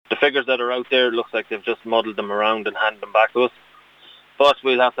figures that are out there, it looks like they've just muddled them around and handed them back to us. But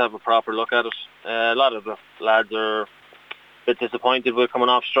we'll have to have a proper look at it. A lot of the lads are a bit disappointed with coming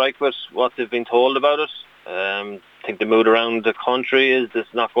off strike with what they've been told about it. I think the mood around the country is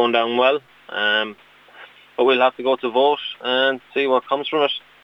it's not going down well. But we'll have to go to vote and see what comes from it.